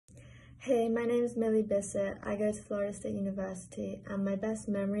Hey, my name is Millie Bissett. I go to Florida State University, and my best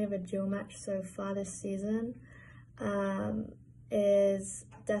memory of a dual match so far this season is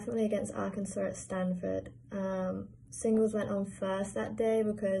definitely against Arkansas at Stanford. Singles went on first that day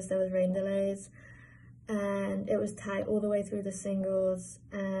because there was rain delays, and it was tight all the way through the singles,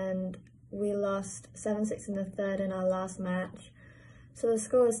 and we lost 7-6 in the third in our last match. So the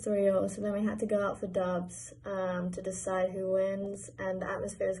score was 3-0, so then we had to go out for dubs to decide who wins, and the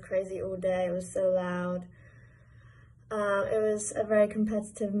atmosphere was crazy all day. It was so loud. It was a very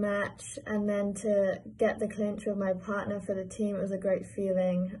competitive match, and then to get the clinch with my partner for the team, it was a great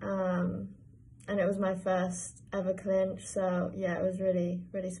feeling, and it was my first ever clinch, so yeah, it was really,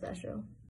 really special.